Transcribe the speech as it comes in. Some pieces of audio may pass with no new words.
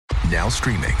Now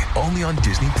streaming only on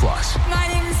Disney+. My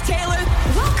name is Taylor.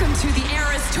 Welcome to the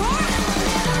Eras Tour.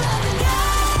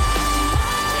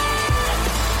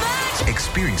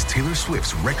 Experience Taylor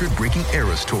Swift's record-breaking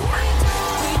Eras Tour.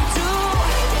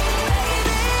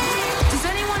 Does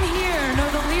anyone here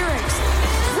know the lyrics?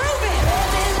 Prove it!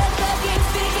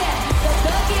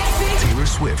 Taylor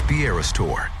Swift The Eras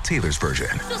Tour, Taylor's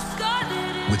version,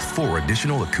 with 4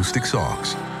 additional acoustic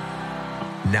songs.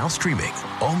 Now streaming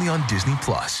only on Disney+.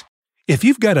 If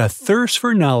you've got a thirst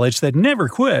for knowledge that never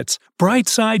quits,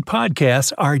 Brightside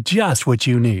Podcasts are just what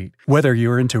you need. Whether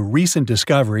you're into recent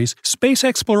discoveries, space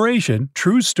exploration,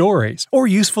 true stories, or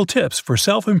useful tips for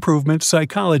self-improvement,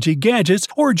 psychology, gadgets,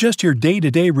 or just your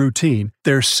day-to-day routine,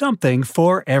 there's something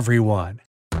for everyone.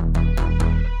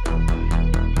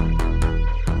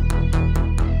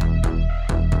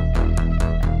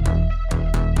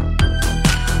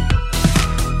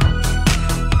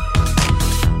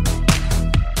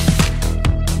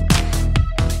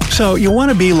 So you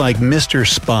want to be like Mr.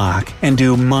 Spock and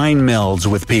do mind melds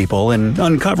with people and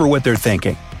uncover what they're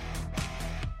thinking.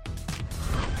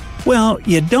 Well,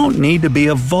 you don't need to be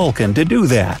a Vulcan to do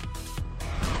that.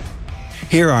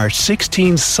 Here are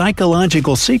 16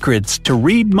 psychological secrets to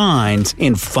read minds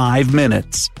in 5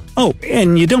 minutes. Oh,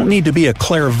 and you don't need to be a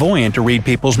clairvoyant to read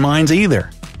people's minds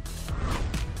either.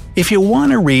 If you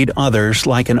want to read others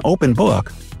like an open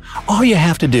book, all you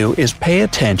have to do is pay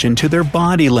attention to their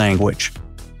body language.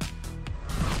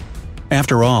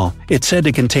 After all, it's said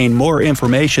to contain more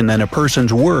information than a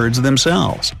person's words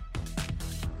themselves.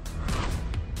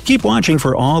 Keep watching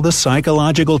for all the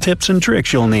psychological tips and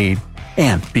tricks you'll need.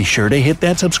 And be sure to hit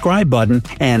that subscribe button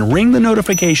and ring the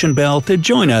notification bell to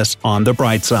join us on the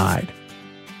bright side.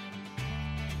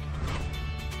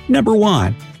 Number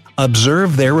 1.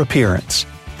 Observe their appearance.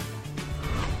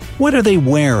 What are they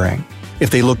wearing? If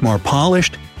they look more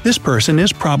polished, this person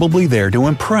is probably there to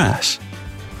impress.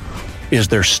 Is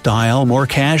their style more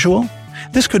casual?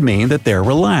 This could mean that they're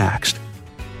relaxed.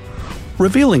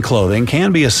 Revealing clothing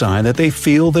can be a sign that they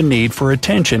feel the need for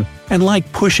attention and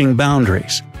like pushing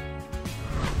boundaries.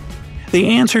 The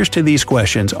answers to these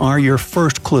questions are your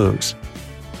first clues.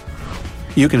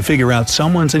 You can figure out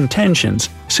someone's intentions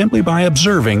simply by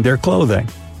observing their clothing.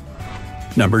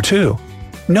 Number 2.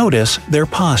 Notice their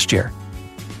posture.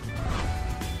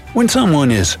 When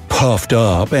someone is puffed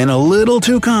up and a little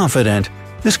too confident,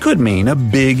 this could mean a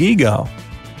big ego.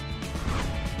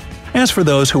 As for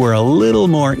those who are a little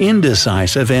more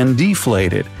indecisive and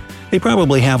deflated, they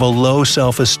probably have a low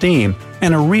self-esteem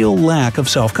and a real lack of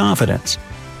self-confidence.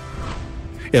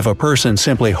 If a person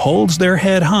simply holds their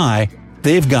head high,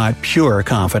 they've got pure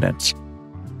confidence.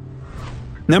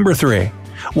 Number 3.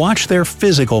 Watch their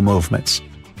physical movements.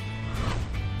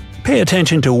 Pay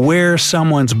attention to where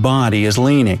someone's body is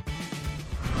leaning.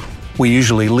 We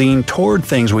usually lean toward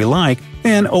things we like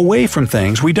and away from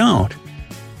things we don't.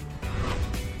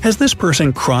 Has this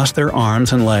person crossed their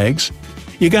arms and legs?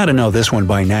 You gotta know this one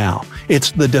by now. It's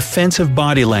the defensive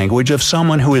body language of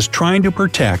someone who is trying to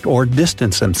protect or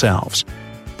distance themselves.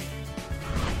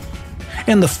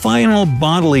 And the final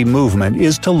bodily movement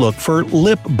is to look for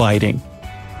lip biting.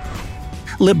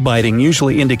 Lip biting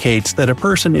usually indicates that a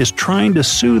person is trying to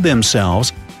soothe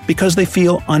themselves because they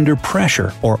feel under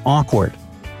pressure or awkward.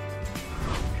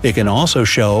 It can also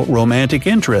show romantic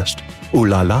interest. Ooh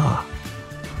la la.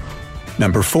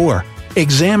 Number 4.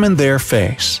 Examine their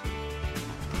face.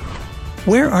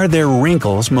 Where are their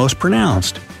wrinkles most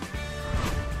pronounced?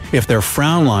 If their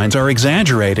frown lines are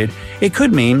exaggerated, it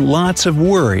could mean lots of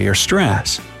worry or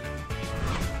stress.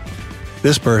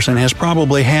 This person has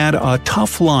probably had a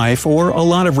tough life or a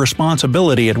lot of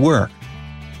responsibility at work.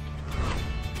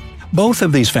 Both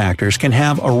of these factors can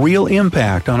have a real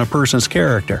impact on a person's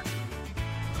character.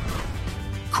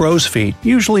 Crow's feet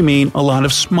usually mean a lot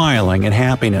of smiling and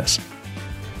happiness.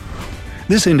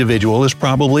 This individual is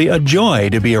probably a joy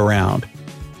to be around.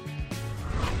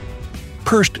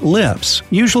 Pursed lips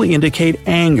usually indicate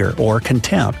anger or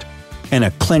contempt, and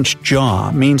a clenched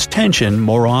jaw means tension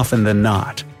more often than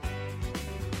not.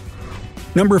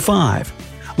 Number 5.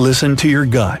 Listen to your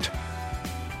gut.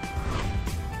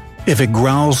 If it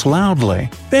growls loudly,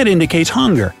 that indicates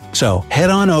hunger, so head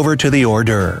on over to the hors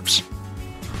d'oeuvres.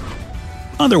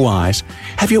 Otherwise,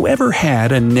 have you ever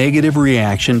had a negative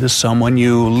reaction to someone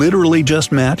you literally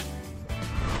just met?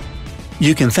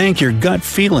 You can thank your gut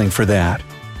feeling for that.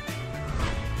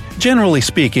 Generally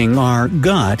speaking, our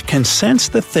gut can sense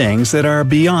the things that are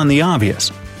beyond the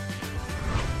obvious.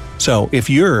 So if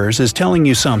yours is telling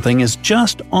you something is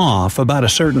just off about a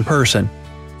certain person,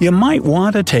 you might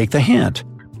want to take the hint.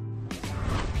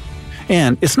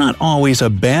 And it's not always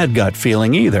a bad gut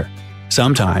feeling either.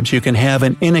 Sometimes you can have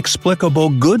an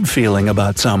inexplicable good feeling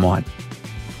about someone.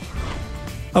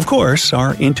 Of course,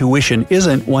 our intuition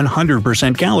isn't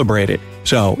 100% calibrated,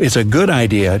 so it's a good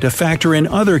idea to factor in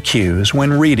other cues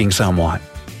when reading someone.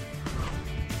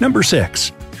 Number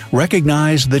 6.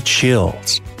 Recognize the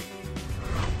chills.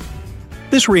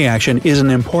 This reaction is an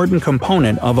important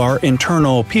component of our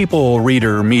internal people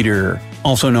reader meter,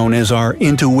 also known as our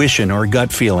intuition or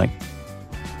gut feeling.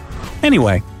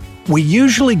 Anyway, we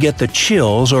usually get the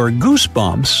chills or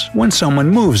goosebumps when someone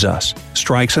moves us,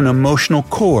 strikes an emotional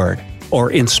chord,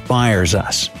 or inspires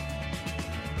us.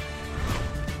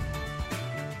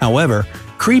 However,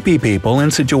 creepy people in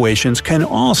situations can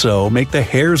also make the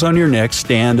hairs on your neck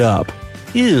stand up.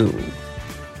 Ew.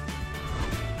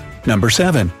 Number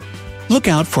 7. Look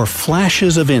out for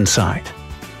flashes of insight.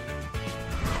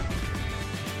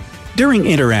 During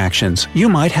interactions, you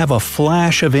might have a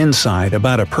flash of insight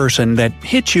about a person that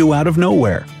hits you out of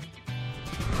nowhere.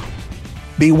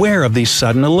 Beware of these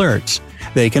sudden alerts.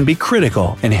 They can be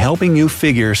critical in helping you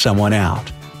figure someone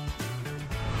out.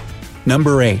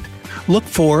 Number 8. Look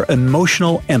for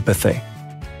emotional empathy.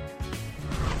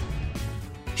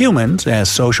 Humans,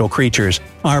 as social creatures,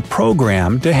 are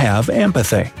programmed to have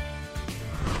empathy.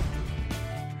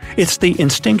 It's the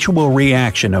instinctual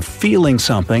reaction of feeling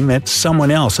something that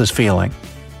someone else is feeling.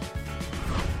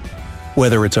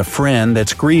 Whether it's a friend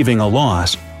that's grieving a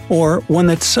loss, or one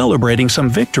that's celebrating some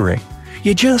victory,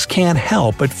 you just can't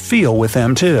help but feel with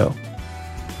them too.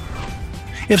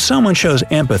 If someone shows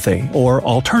empathy, or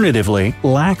alternatively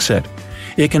lacks it,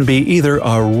 it can be either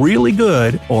a really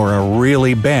good or a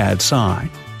really bad sign.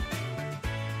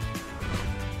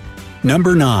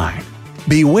 Number 9.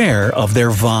 Beware of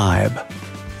their vibe.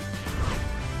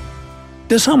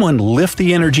 Does someone lift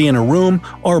the energy in a room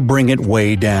or bring it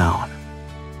way down?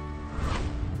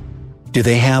 Do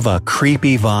they have a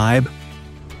creepy vibe?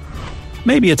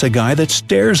 Maybe it's a guy that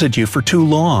stares at you for too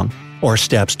long, or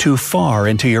steps too far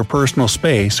into your personal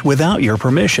space without your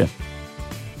permission.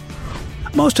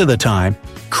 Most of the time,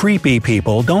 creepy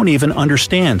people don't even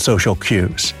understand social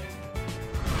cues.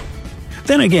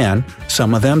 Then again,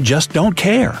 some of them just don't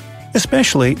care,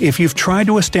 especially if you've tried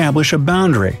to establish a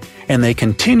boundary and they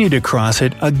continue to cross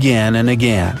it again and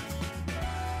again.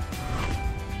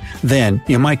 Then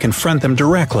you might confront them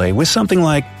directly with something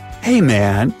like, "Hey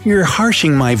man, you're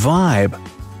harshing my vibe."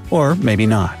 Or maybe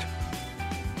not.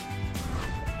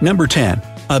 Number 10.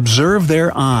 Observe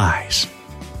their eyes.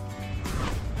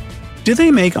 Do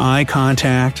they make eye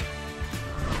contact?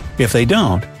 If they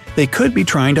don't, they could be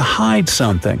trying to hide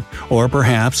something, or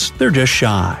perhaps they're just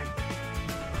shy.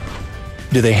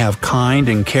 Do they have kind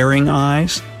and caring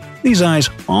eyes? These eyes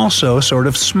also sort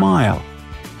of smile.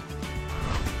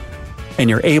 And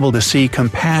you're able to see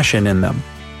compassion in them.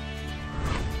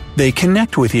 They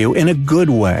connect with you in a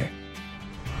good way.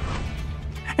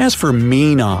 As for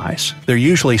mean eyes, they're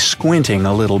usually squinting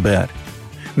a little bit.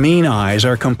 Mean eyes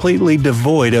are completely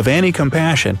devoid of any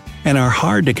compassion and are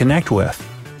hard to connect with.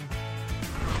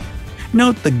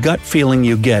 Note the gut feeling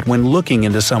you get when looking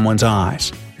into someone's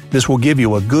eyes. This will give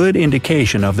you a good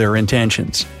indication of their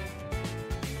intentions.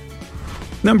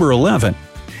 Number 11.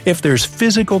 If there's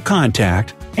physical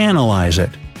contact, analyze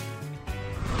it.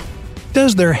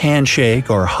 Does their handshake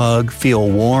or hug feel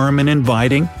warm and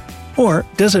inviting? Or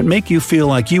does it make you feel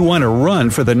like you want to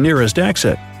run for the nearest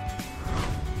exit?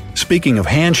 Speaking of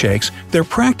handshakes, they're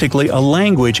practically a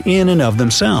language in and of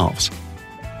themselves.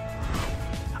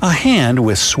 A hand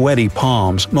with sweaty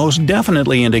palms most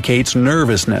definitely indicates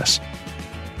nervousness.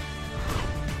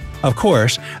 Of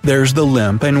course, there's the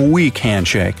limp and weak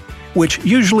handshake, which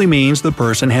usually means the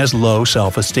person has low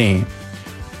self-esteem.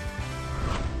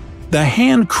 The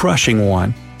hand-crushing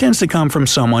one tends to come from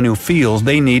someone who feels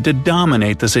they need to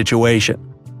dominate the situation.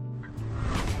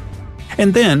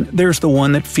 And then there's the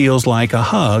one that feels like a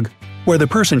hug, where the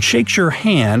person shakes your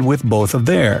hand with both of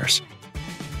theirs.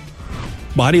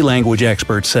 Body language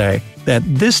experts say that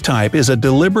this type is a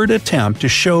deliberate attempt to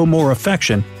show more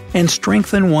affection and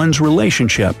strengthen one's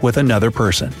relationship with another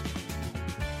person.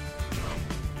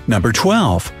 Number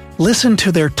 12. Listen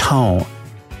to their tone.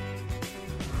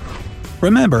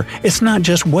 Remember, it's not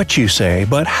just what you say,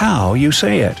 but how you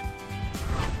say it.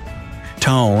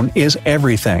 Tone is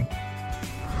everything.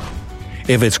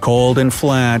 If it's cold and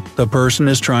flat, the person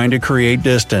is trying to create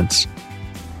distance.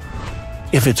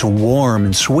 If it's warm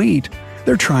and sweet,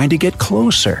 they're trying to get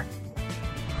closer.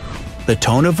 The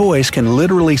tone of voice can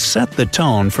literally set the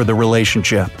tone for the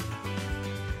relationship.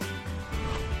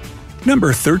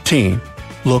 Number 13.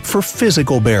 Look for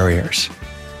physical barriers.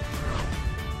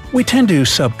 We tend to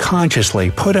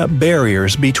subconsciously put up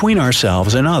barriers between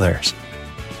ourselves and others.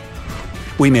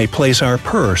 We may place our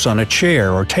purse on a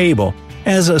chair or table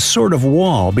as a sort of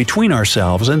wall between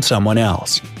ourselves and someone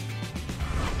else.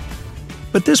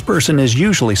 But this person is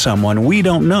usually someone we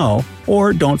don't know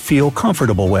or don't feel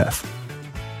comfortable with.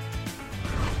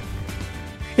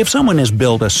 If someone has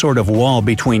built a sort of wall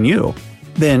between you,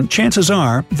 then chances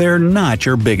are they're not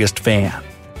your biggest fan.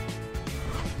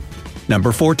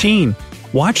 Number 14.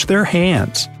 Watch their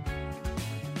hands.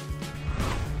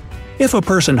 If a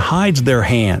person hides their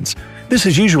hands, this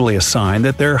is usually a sign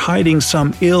that they're hiding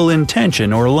some ill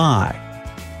intention or lie.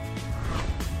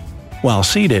 While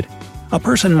seated, a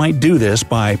person might do this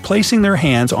by placing their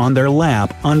hands on their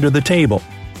lap under the table.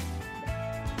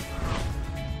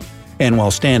 And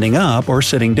while standing up or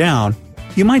sitting down,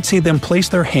 you might see them place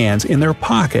their hands in their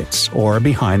pockets or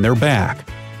behind their back.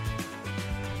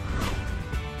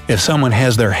 If someone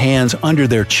has their hands under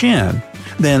their chin,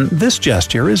 then this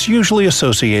gesture is usually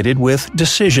associated with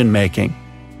decision-making.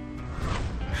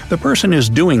 The person who's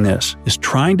doing this is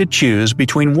trying to choose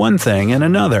between one thing and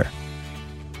another.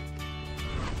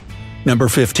 Number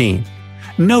 15.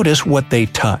 Notice what they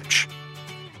touch.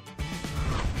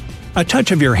 A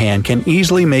touch of your hand can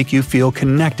easily make you feel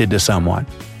connected to someone.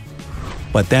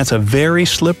 But that's a very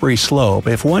slippery slope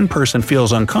if one person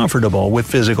feels uncomfortable with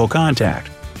physical contact.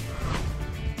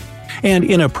 And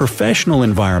in a professional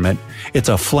environment, it's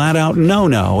a flat-out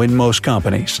no-no in most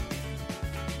companies.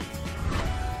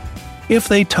 If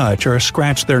they touch or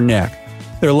scratch their neck,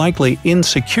 they're likely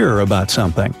insecure about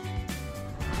something.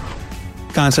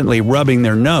 Constantly rubbing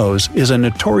their nose is a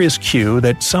notorious cue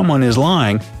that someone is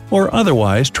lying or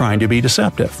otherwise trying to be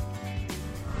deceptive.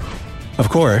 Of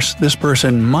course, this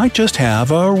person might just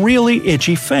have a really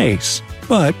itchy face,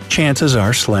 but chances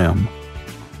are slim.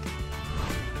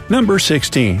 Number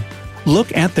 16.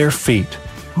 Look at their feet.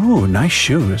 Ooh, nice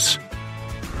shoes.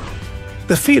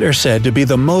 The feet are said to be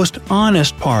the most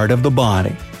honest part of the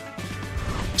body.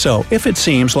 So, if it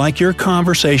seems like your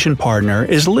conversation partner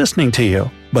is listening to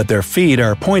you, but their feet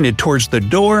are pointed towards the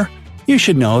door, you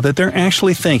should know that they're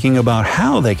actually thinking about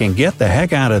how they can get the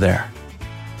heck out of there.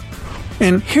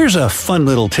 And here's a fun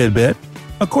little tidbit.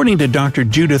 According to Dr.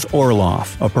 Judith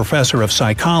Orloff, a professor of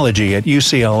psychology at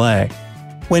UCLA,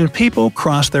 when people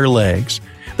cross their legs,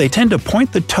 they tend to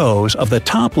point the toes of the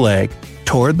top leg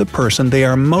toward the person they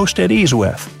are most at ease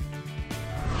with.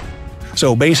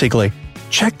 So basically,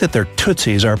 check that their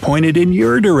tootsies are pointed in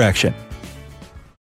your direction